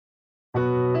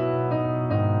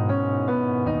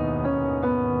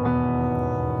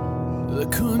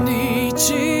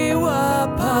Konnichiwa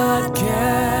Podcast.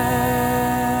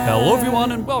 Hello,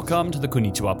 everyone, and welcome to the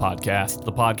Konnichiwa Podcast,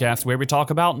 the podcast where we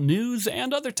talk about news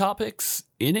and other topics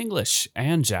in English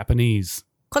and Japanese.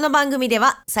 この番組で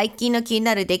は最近の気に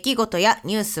なる出来事や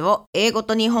ニュースを英語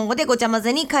と日本語でごちゃ混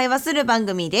ぜに会話する番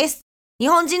組です。日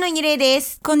本人のユレイで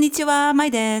す。こんにちは、ま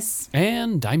いです。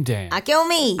And I'm Dan. 明けお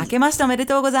め。明けましておめで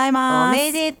とうございます。お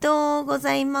めでとうご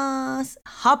ざいます。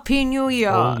Happy New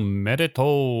Year. おめで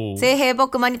とう。새해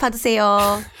복 많이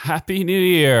받으세요. Happy New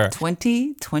Year.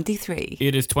 2023.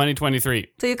 It is 2023.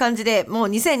 という感じで、もう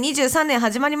2023年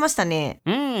始まりましたね。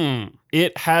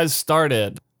It has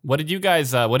started. What did you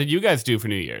guys do for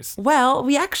New Year's? Well,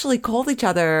 we actually called each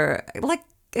other like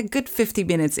a good 50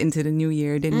 minutes into the new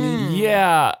year, didn't we?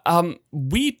 Yeah,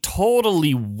 we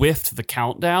totally whiffed the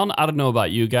countdown. I don't know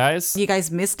about you guys. You guys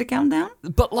missed the countdown?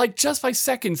 But like just by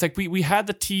seconds, like we had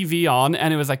the TV on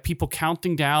and it was like people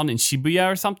counting down in Shibuya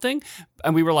or something.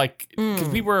 And we were like, because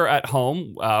we were at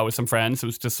home with some friends. It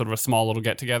was just sort of a small little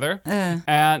get together.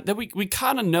 And then we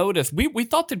kind of noticed, we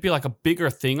thought there'd be like a bigger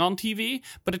thing on TV,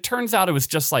 but it turns out it was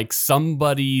just like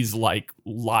somebody's like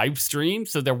live stream.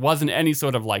 So there wasn't any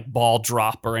sort of like ball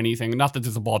drop or anything. Not that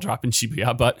there's a ball drop in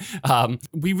Shibuya, but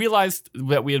we realized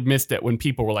that we had missed it when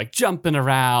people were like jumping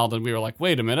around and we were like,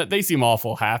 wait a minute, they seem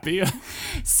awful happy.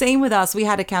 Same with us. We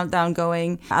had a countdown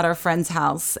going at our friend's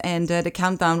house and the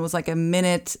countdown was like a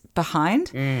minute behind.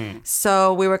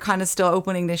 So we were kind of still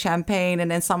opening the champagne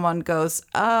and then someone goes,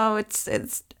 oh, it's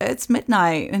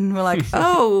midnight. And we're like,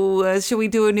 should we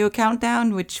do a new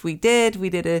countdown? Which we did. We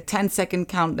did a 10-second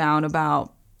countdown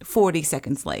about 40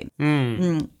 seconds late.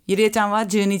 ゆりえちゃんは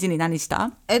12時に何し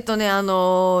た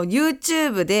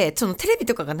？YouTube でそのテレビ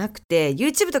とかがなくて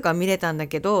YouTube とか見れたんだ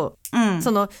けど、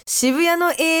その渋谷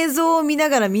の映像を見な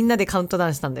がらみんなでカウントダ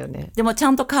ウンしたんだよね。でもちゃ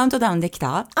んとカウントダウンでき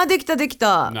た？あ、できた。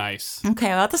Nice.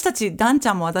 Okay, 私たち、ダンち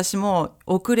ゃんも私も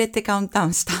遅れてカウントダウ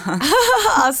ンした。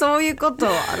あ、そういうこと。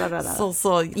あららら。そう。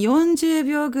40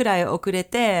秒ぐらい遅れ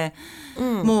て、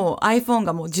もう iPhone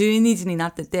がもう12時にな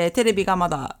ってて、テレビがま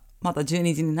だ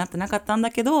12時になってなかったん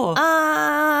だけど、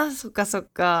そっ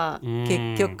か。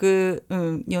結局、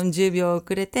40秒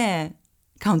遅れて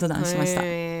カウントダウンしました。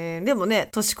でもね、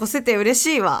年越せて嬉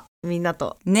しいわ、みんな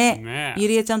と。ね、ゆ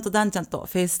りえちゃんとダンちゃんと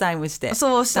フェイスタイムして。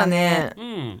そうしたね。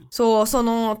そう、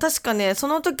確かね、そ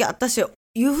の時私、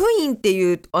湯布院って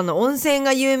いう温泉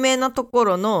が有名なとこ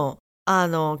ろのキ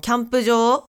ャンプ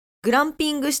場、グラン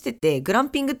ピングしてて、グラ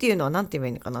ンピングっていうのはなんて言えばい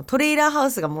いのかな、トレーラーハ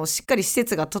ウスがもうしっかり施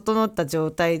設が整った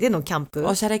状態でのキャンプ。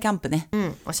おしゃれキャンプね。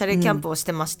おしゃれキャンプをし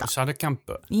てました。おしゃれキャン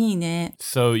プ。いいね。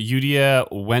So Yurie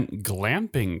went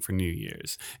glamping for New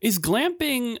Year's. Is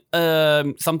glamping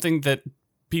something that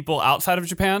people outside of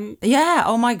Japan? Yeah,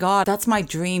 oh my god, that's my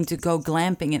dream, to go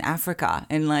glamping in Africa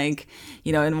and like,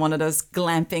 in one of those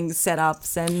glamping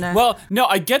setups and Well, no,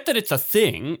 I get that it's a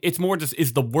thing. It's more just,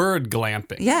 is the word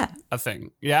glamping a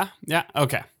thing? Yeah,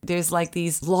 okay. There's like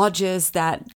these lodges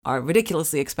that are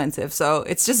ridiculously expensive, so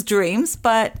it's just dreams,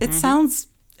 but it sounds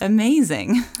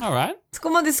amazing. All right. そこ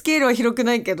までスケールは広く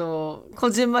ないけど、こ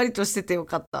じんまりとしててよ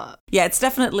かった。Yeah, it's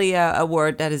definitely a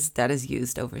word that is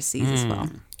used overseas as well.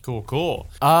 Cool.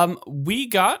 We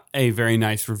got a very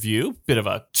nice review, bit of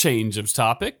a change of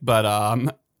topic, but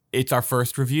it's our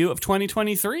first review of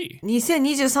 2023.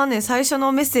 2023年最初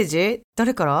のメッセージ、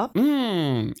誰から？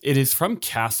 It is from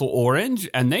Castle Orange,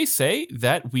 and they say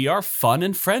that we are fun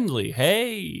and friendly.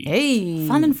 Hey!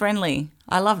 Fun and friendly.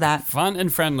 I love that. Fun and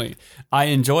friendly. I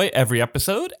enjoy every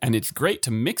episode, and it's great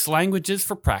to mix languages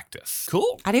for practice.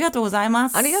 Cool. ありがとうございま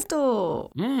す。ありが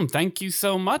とう。Thank you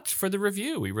so much for the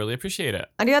review. We really appreciate it.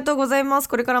 ありがとうございます。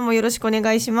これからもよろしくお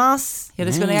願いします。よ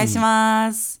ろしくお願いし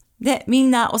ます。で、み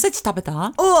んなおせち食べ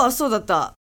た？そうだっ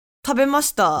た。食べま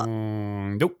した。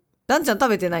Nope. ダンちゃん食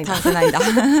べてないんだ。食べてないん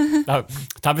だ。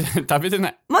食べてな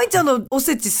い。まいちゃんのお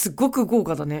せちすごく豪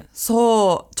華だね。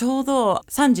そう、ちょうど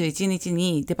31日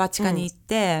にデパ地下に行っ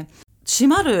て、閉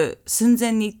まる寸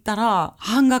前に行ったら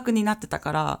半額になってた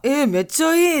から。めっち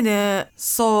ゃいいね。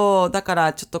そう、だか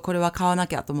らちょっとこれは買わな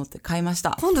きゃと思って買いまし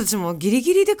た。今度私もギリ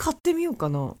ギリで買ってみようか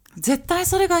な。絶対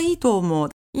それがいいと思う。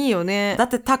いいよね。だっ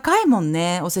て高いもん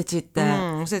ね、おせちって。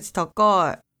おせち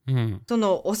高い。そ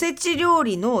のおせち料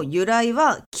理の由来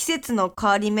は季節の変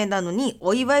わり目なのに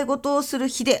お祝い事をする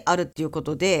日であるっていうこ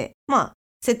とで、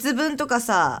節分とか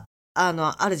さ、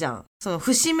あるじゃん。その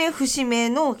節目節目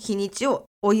の日にちを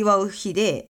お祝う日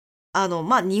で、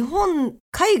日本、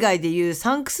海外でいう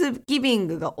サンクスギビン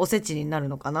グがおせちになる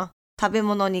のかな。食べ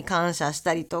物に感謝し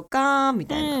たりとか、み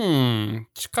たいな。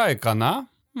近いかな。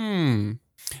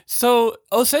So,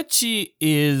 osechi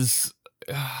is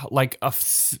like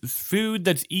food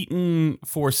that's eaten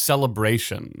for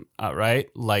celebration, right?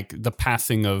 Like the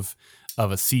passing of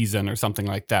a season or something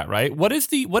like that, right? What is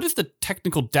the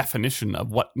technical definition of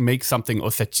what makes something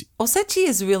osechi? Osechi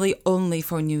is really only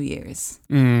for New Year's.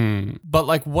 But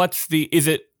like,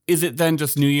 is it then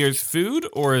just New Year's food,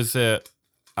 or is it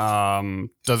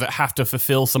does it have to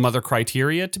fulfill some other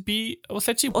criteria to be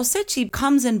osechi? Osechi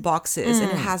comes in boxes and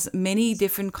it has many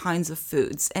different kinds of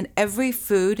foods, and every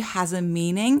food has a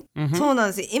meaning. そうなん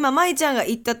です。今、舞ちゃんが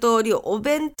言った通り、お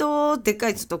弁当、でか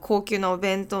いちょっと高級なお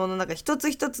弁当の中、一つ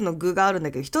一つの具があるん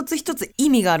だけど、一つ一つ意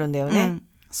味があるんだよね。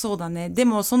そうだね。で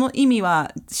もその意味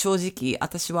は正直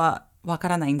私はわか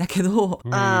らないんだけど。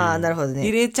ああ、なるほどね。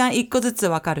ゆりえちゃん一個ずつ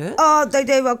わかる？ああ、だい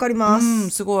たいわかります。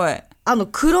すごい。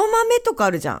黒豆とか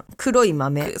あるじゃん。黒い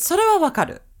豆。それはわか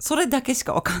る。それだけし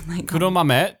かわかんないかも。黒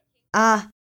豆？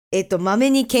豆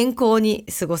に健康に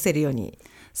過ごせるように。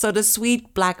So the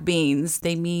sweet black beans,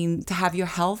 they mean to have your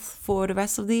health for the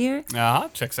rest of the year.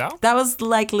 Checks out. That was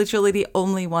like literally the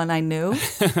only one I knew.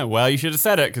 Well, you should have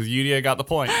said it because Yurie got the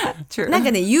point. True. なん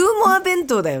かね、ユーモア弁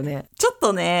当だよね。ちょっ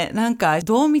とね、なんか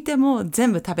どう見ても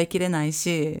全部食べきれない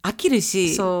し、飽きる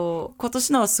し、そう。今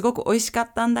年のはすごく美味しかっ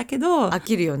たんだけど、飽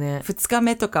きるよね。2日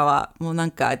目とかはもうな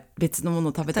んか別のも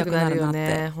の食べたくなるなって。よ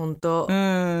ね、ほんと。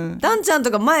ダンちゃんと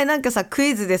か前なんかさ、ク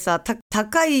イズでさ、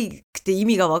高いくて意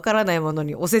味がわからないもの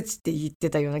におせちって言って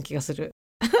たような気がする。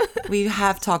We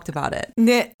have talked about it.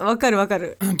 ね、わかるわか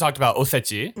る。Talked about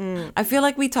osechi. I feel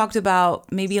like we talked about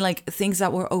maybe like things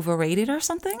that were overrated or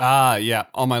something. Yeah.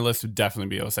 On my list would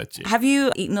definitely be osechi. Have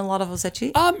you eaten a lot of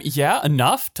osechi? Yeah,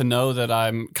 enough to know that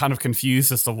I'm kind of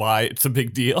confused as to why it's a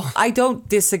big deal. I don't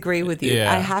disagree with you.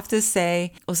 Yeah. I have to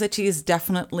say, osechi is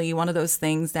definitely one of those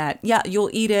things that, yeah,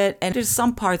 you'll eat it, and there's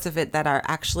some parts of it that are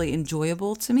actually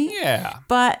enjoyable to me. Yeah.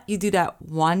 But you do that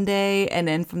one day, and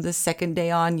then from the second day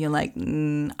on, you're like,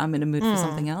 I'm in a mood for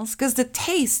something else. Because the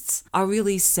tastes are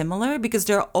really similar because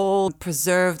they're all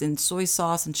preserved in soy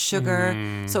sauce and sugar.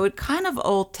 So it kind of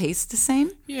all tastes the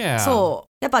same. Yeah. そう。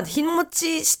やっぱ日持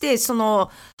ちして、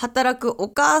働くお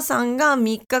母さんが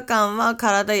3日間は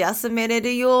体休めれ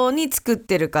るように作っ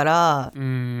てるから。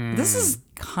This is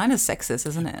kind of sexist,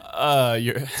 isn't it?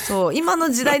そう、今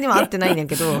の時代には合ってないんだ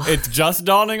けど。It's just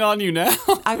dawning on you now.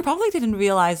 I probably didn't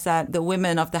realize that the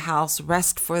women of the house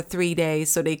rest for 3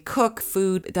 days, so they cook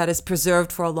food that is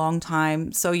preserved for a long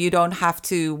time, so you don't have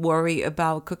to worry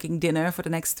about cooking dinner for the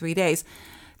next 3 days.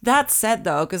 That said,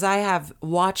 though, because I have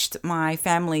watched my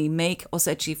family make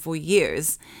osechi for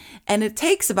years, and it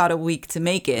takes about a week to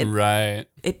make it. Right.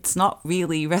 It's not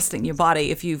really resting your body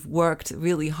if you've worked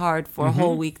really hard for a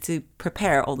whole week to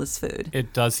prepare all this food.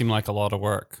 It does seem like a lot of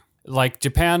work. Like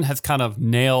Japan has kind of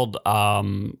nailed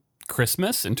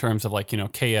Christmas in terms of like,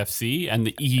 KFC and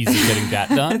the ease of getting that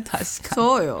done.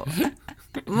 そうよ。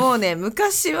もうね、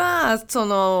昔は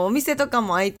お店とか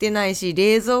も開いてないし、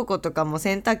冷蔵庫とかも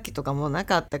洗濯機とかもな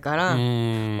かったから、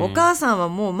お母さんは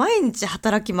もう毎日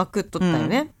働きまくっとったよ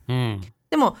ね。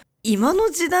でも今の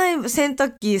時代、洗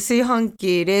濯機、炊飯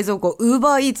器、冷蔵庫、ウー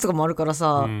バーイーツとかもあるから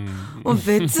さ、もう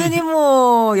別に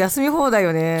もう休み放題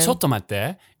よね。ちょっと待っ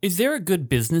て。Is there a good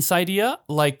business idea?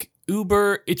 Like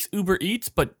it's Uber Eats,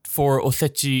 but for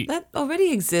osechi. That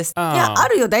already exists. いや、あ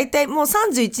るよ。だいたいもう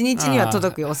31日には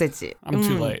届くよ、おせち。I'm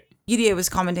too late. Yurie was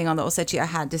commenting on the osechi I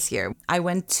had this year. I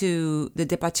went to the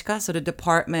depachika, so the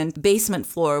department basement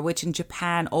floor, which in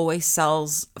Japan always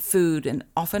sells food and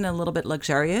often a little bit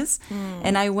luxurious.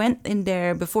 And I went in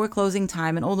there before closing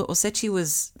time and all the osechi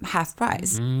was half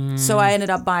price. So I ended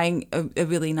up buying a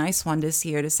really nice one this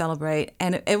year to celebrate.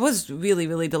 And it was really,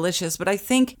 really delicious. But I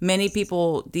think many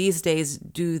people these days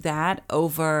do that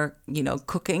over,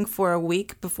 cooking for a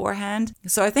week beforehand.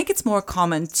 So I think it's more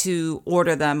common to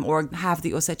order them or have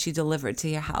the osechi delivered to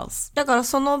your house. だから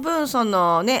その分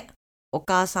お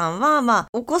母さんは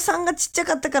お子さんがちっちゃ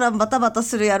かったからバタバタ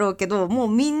するやろうけど、もう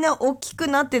みんな大きく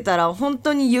なってたら本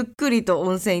当にゆっくりと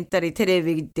温泉行ったりテレ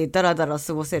ビでダラダラ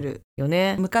過ごせるよ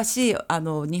ね。昔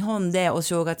日本でお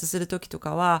正月する時と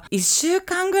かは1週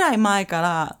間ぐらい前か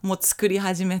らもう作り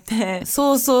始めて、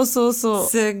そうす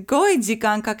っごい時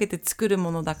間かけて作る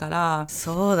ものだから。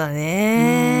そうだ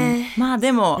ね。まあ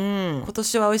でも、今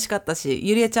年は美味しかったし、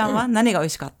ゆりえちゃんは何が美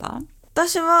味しかった？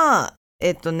私は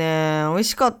美味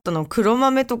しかったの黒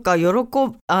豆とか昆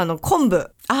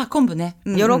布。昆布ね。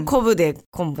喜ぶで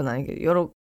昆布なんやけ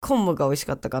ど、昆布が美味し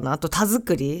かったかな。あと田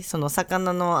作り、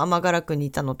魚の甘辛く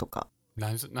煮たのとか。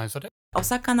何それ？お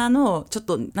魚のちょっ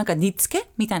となんか煮付け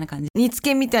みたいな感じ。煮付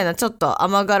けみたいなちょっと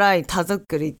甘辛い田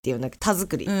作りっていうんだけど、田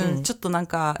作り。ちょっとなん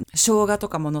か生姜と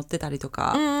かも乗ってたりと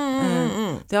か。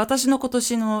で、私の今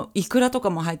年のイクラとか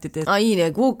も入ってて。あ、いい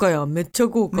ね。豪華やん。めっちゃ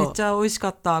豪華。めっちゃ美味しか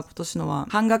った、今年のは。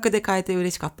半額で買えて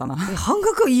嬉しかったな。半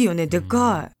額いいよね。で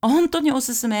かい。本当にお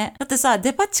すすめ。だってさ、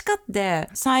デパ地下って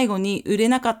最後に売れ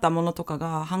なかったものとか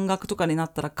が半額とかにな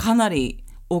ったらかなり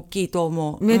大きいと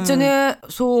思う。めっちゃね、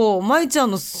そう、舞ちゃ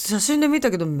んの写真で見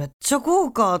たけどめっちゃ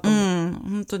豪華と思って。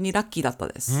本当にラッキーだった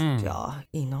です。いや、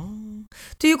いいな。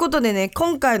ということでね、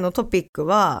今回のトピック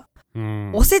は、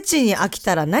おせちに飽き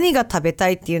たら何が食べた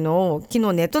いっていうのを昨日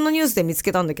ネットのニュースで見つ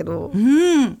けたんだけど、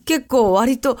結構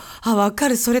割とわか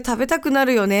る、それ食べたくな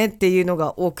るよねっていうの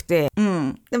が多くて、でもあん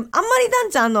まりダン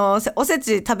ちゃんおせ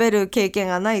ち食べる経験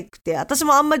がなくて、私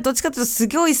もあんまりどっちかというとす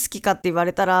ごい好きかって言わ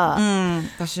れたら、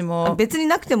私も別に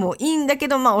なくてもいいんだけ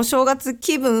ど、まあお正月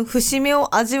気分節目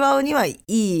を味わうにはい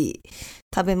い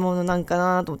食べ物なんか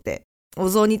なと思って。お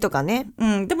雑煮とかね。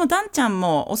でもダンちゃん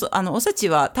もおせち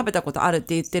は食べたことあるっ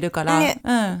て言ってるから。ね。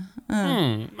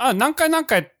何回食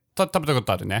べたこ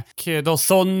とあるね。けど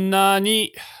そんな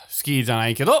に好きじゃな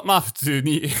いけど、まあ普通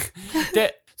に。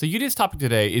で、So Yurie's topic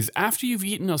today is after you've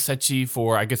eaten osechi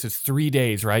for, I guess it's 3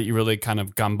 days, right? You really kind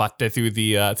of gambatte through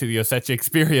the osechi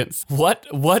experience. What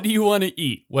do you want to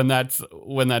eat when that's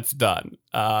done?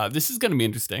 This is going to be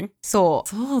interesting. そ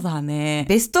うだね。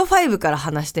ベスト5から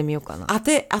話してみようかな。当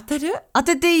てる？当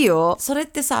てていいよ。それっ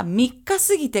てさ、3日過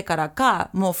ぎてからか、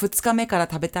もう2日目から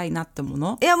食べたいなっても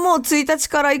の？いや、もう1日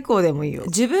から以降でもいいよ。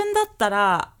自分だった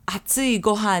ら、熱い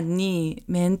ご飯に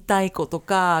明太子と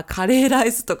かカレーラ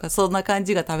イスとかそんな感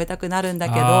じが食べたくなるんだ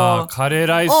けど。カレー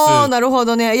ライス。なるほ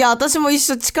どね。いや、私も一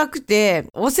緒近くて、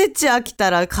おせち飽きた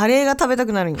らカレーが食べた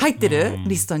くなるんよ。入ってる？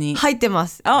リストに。入ってま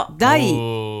す。第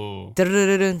2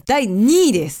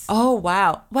位です。Oh,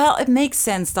 wow. Well, it makes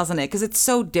sense, doesn't it? Because it's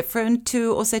so different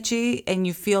to osechi and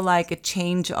you feel like a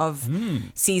change of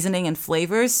seasoning and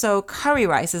flavors. So curry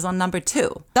rice is on number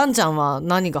 2. ダンちゃんは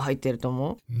何が入ってると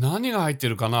思う？何が入って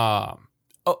るかな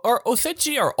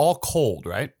？osechi are all cold,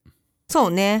 right? そ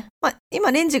うね。まあ、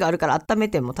今レンジがあるから温め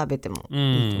ても食べても。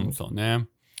そうね。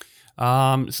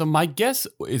So my guess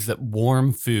is that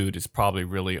warm food is probably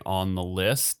really on the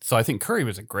list. So I think curry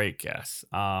was a great guess.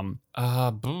 I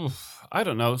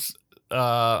don't know.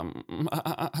 ラ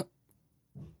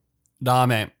ー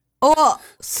メン。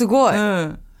すごい。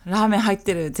ラーメン入っ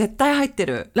てる。絶対入って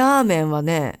る。ラーメンは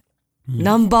ね、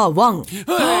ナンバー1。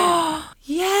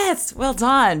Yes! Well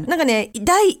done! なんかね、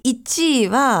第1位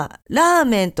は、ラー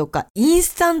メンとかイン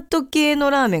スタント系の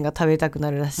ラーメンが食べたく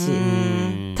なるらし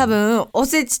い。多分、お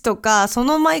せちとか、そ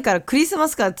の前からクリスマ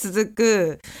スから続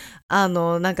く、な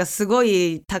んかすご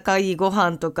い高いご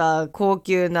飯とか、高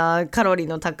級なカロリー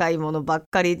の高いものばっ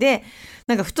かりで、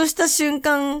なんかふとした瞬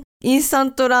間、インスタ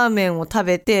ントラーメンを食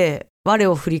べて、我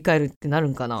を振り返るってなる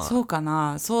んかな。そうか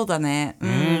な。そうだね。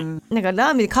なんか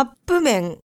ラーメン、カップ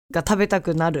麺が食べた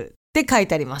くなる。って書い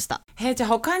てありました。じゃあ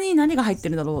他に何が入って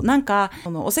るんだろう。なんか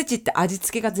おせちって味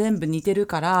付けが全部似てる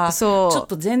からちょっ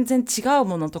と全然違う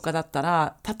ものとかだった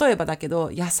ら、例えばだけ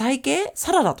ど野菜系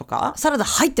サラダとか。サラダ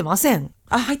入ってません。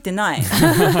入ってない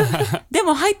で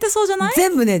も入ってそうじゃない？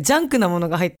全部ねジャンクなもの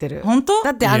が入ってる。本当？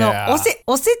だって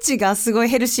おせちがすごい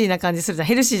ヘルシーな感じするじゃん。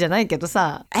ヘルシーじゃないけど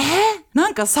さ、な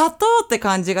んか砂糖って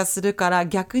感じがするから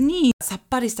逆にさっ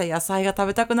ぱりした野菜が食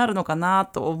べたくなるのかな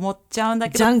と思っちゃうんだ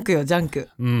けど。ジャンクよジャンク。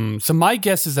So my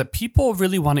guess is that people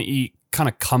really want to eat kind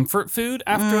of comfort food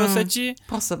after osechi.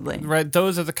 Possibly. Right,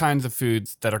 those are the kinds of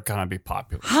foods that are gonna be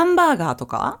popular. ハンバーガーと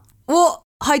か？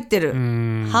入ってる。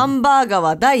ハンバーガー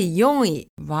は第4位。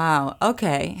Wow,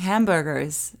 okay.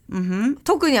 Hamburgers.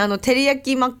 特に照り焼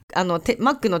きマ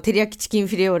ックの照り焼きチキン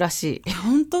フィレオらしい。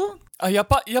本当？やっ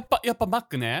ぱマッ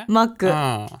クね。マック。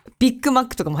ビッグマッ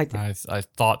クとかも入ってる。I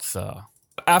thought so.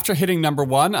 After hitting number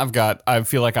 1, I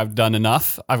feel like I've done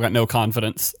enough. I've got no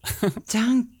confidence. ジ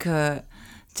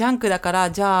ャンクだから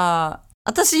じゃあ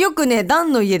私よくねダ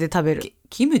ンの家で食べる。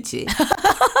キムチ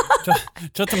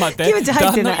ちょっと待って。キムチ入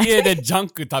ってない。ダンの家でジャン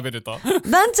ク食べると。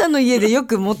ダンちゃんの家でよ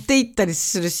く持って行ったり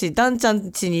するし、ダンちゃん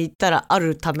家に行ったらあ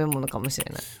る食べ物かもし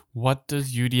れない。What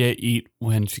does Yurie eat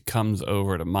when she comes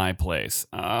over to my place?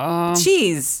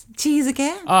 チーズ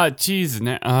系？チーズ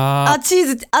ね。チ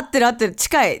ーズ合ってる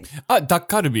近い。ダッ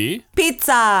カルビ？ピッツ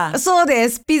ァ。そうで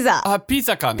す、ピザ。ピ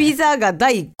ザかね。ピザが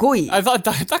第5位。I thought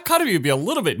ダッカルビ would be a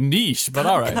little bit niche, but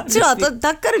alright. ダ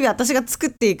ッカルビ私が作っ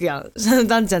ていくやん。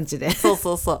ダンちゃん家で。そう。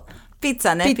ピッツ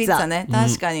ァね。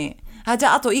確かに。じ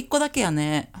ゃああと1個だけや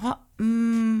ね。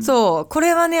そう、こ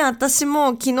れはね、私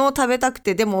も昨日食べたく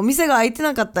て、でもお店が開いて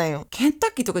なかったんよ。ケンタ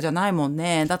ッキーとかじゃないもん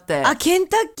ね。だって。ケン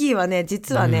タッキーはね、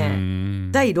実はね、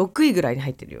第6位ぐらいに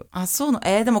入ってるよ。そう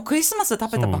でもクリスマスで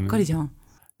食べたばっかりじゃん。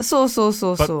そう。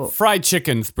But fried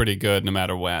chicken's pretty good no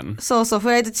matter when. そう、フ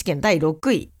ライドチキン第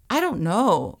6位。I don't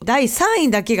know. 第3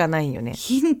位だけがないんよね。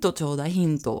ヒントちょうだい、ヒ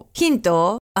ント。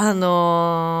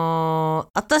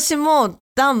私も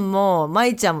ダンもマ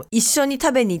イちゃんも一緒に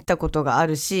食べに行ったことがあ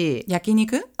るし、焼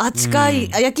肉？近い、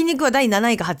焼肉は第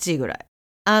7位か8位ぐらい。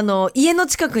家の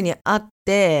近くにあっ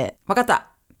て。わかった。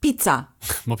ピッツァ。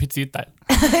もうピッツァ言ったよ。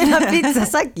ピッツァ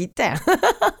さっき言ったやん。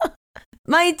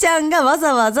マイちゃんがわ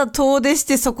ざわざ遠出し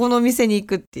てそこの店に行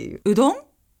くっていう。うどん？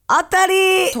当た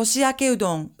り！年明けう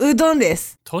どん。うどんで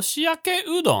す。年明け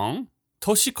うどん？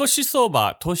年越しそ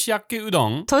ば、年明けうど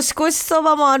ん？年越しそ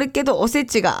ばもあるけど、おせ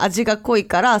ちが味が濃い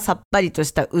からさっぱりと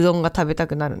したうどんが食べた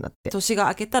くなるんだって。年が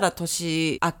明けたら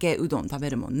年明けうどん食べ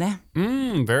るもんね。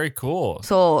very cool.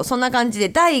 そう、そんな感じで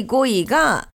第5位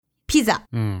がピザ。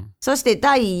そして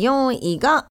第4位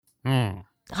が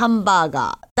ハンバー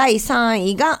ガー。第3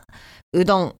位がう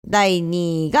どん。第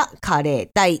2位がカレー。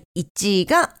第1位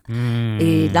が、ラ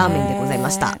ーメンでございま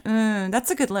した。That's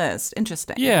a good list.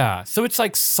 Interesting. Yeah, so it's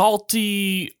like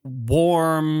salty,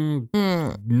 warm,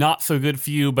 not so good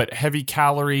for you, but heavy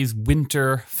calories,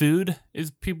 winter food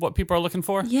is what people are looking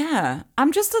for. Yeah,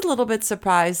 I'm just a little bit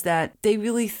surprised that they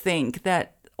really think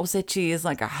that osechi is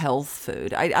like a health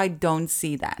food. I don't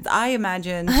see that. I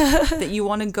imagine that you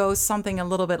want to go something a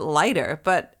little bit lighter,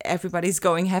 but everybody's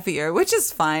going heavier, which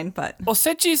is fine, but...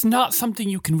 Osechi is not something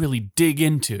you can really dig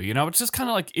into, you know? It's just kind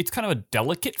of like, it's kind of a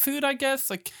delicate food, I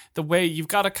guess. Like the way you've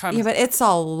got to kind of... Yeah, but it's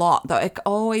a lot though. It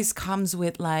always comes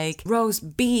with like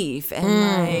roast beef and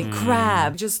like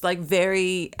crab, just like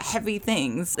very heavy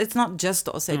things. It's not just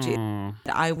osechi.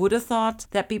 I would have thought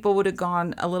that people would have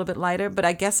gone a little bit lighter, but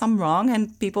I guess I'm wrong and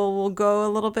people will go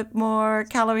a little bit more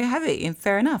calorie heavy, and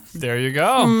fair enough. There you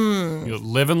go. You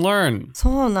live and learn.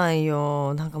 そうなん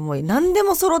よ。なんかもう何で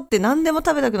も揃って何でも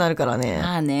食べたくなるからね。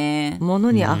ね。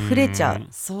物に溢れちゃう。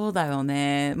そうだよ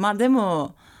ね。まあで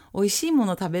も美味しいも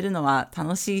の食べるのは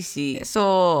楽しいし、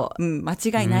そう。間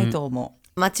違いないと思う。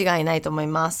間違いないと思い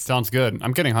ます。Sounds good.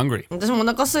 I'm getting hungry. 私もお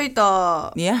腹空い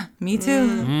た。Yeah, me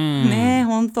too. ね、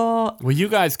本当。Well, you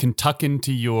guys can tuck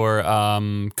into your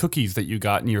cookies that you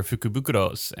got in your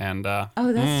fukubukuros and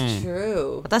Oh, that's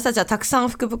true. 私たちはたくさん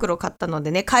福袋を買ったの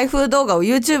でね、開封動画を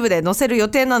YouTube で載せる予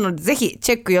定なので、ぜひ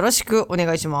チェックよろしくお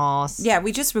願いします。Yeah,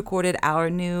 we just recorded our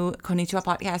new Konnichiwa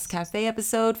Podcast Cafe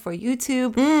episode for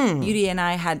YouTube. Yurie and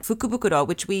I had fukubukuro,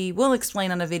 which we will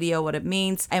explain on a video what it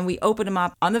means, and we open them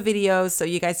up on the videos so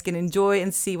you guys can enjoy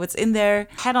and see what's in there.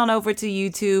 Head on over to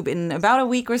YouTube in about a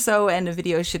week or so and the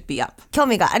video should be up. 興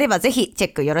味があればぜひチェ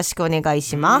ックよろしくお願い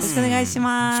します。よろしくお願いし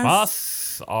ま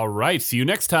す。All right, see you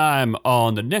next time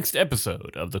on the next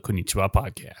episode of the Konnichiwa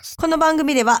Podcast. この番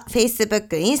組では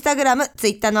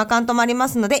Facebook、Instagram、Twitter のアカウントもありま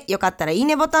すので、よかったらいい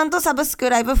ねボタンとサブスク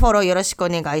ライブ、フォローよろしくお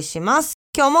願いします。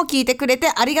今日も聞いてくれて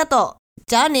ありがとう。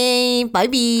じゃあねー、バイ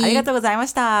ビー。ありがとうございま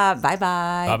した。バイ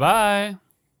バイ。Bye bye.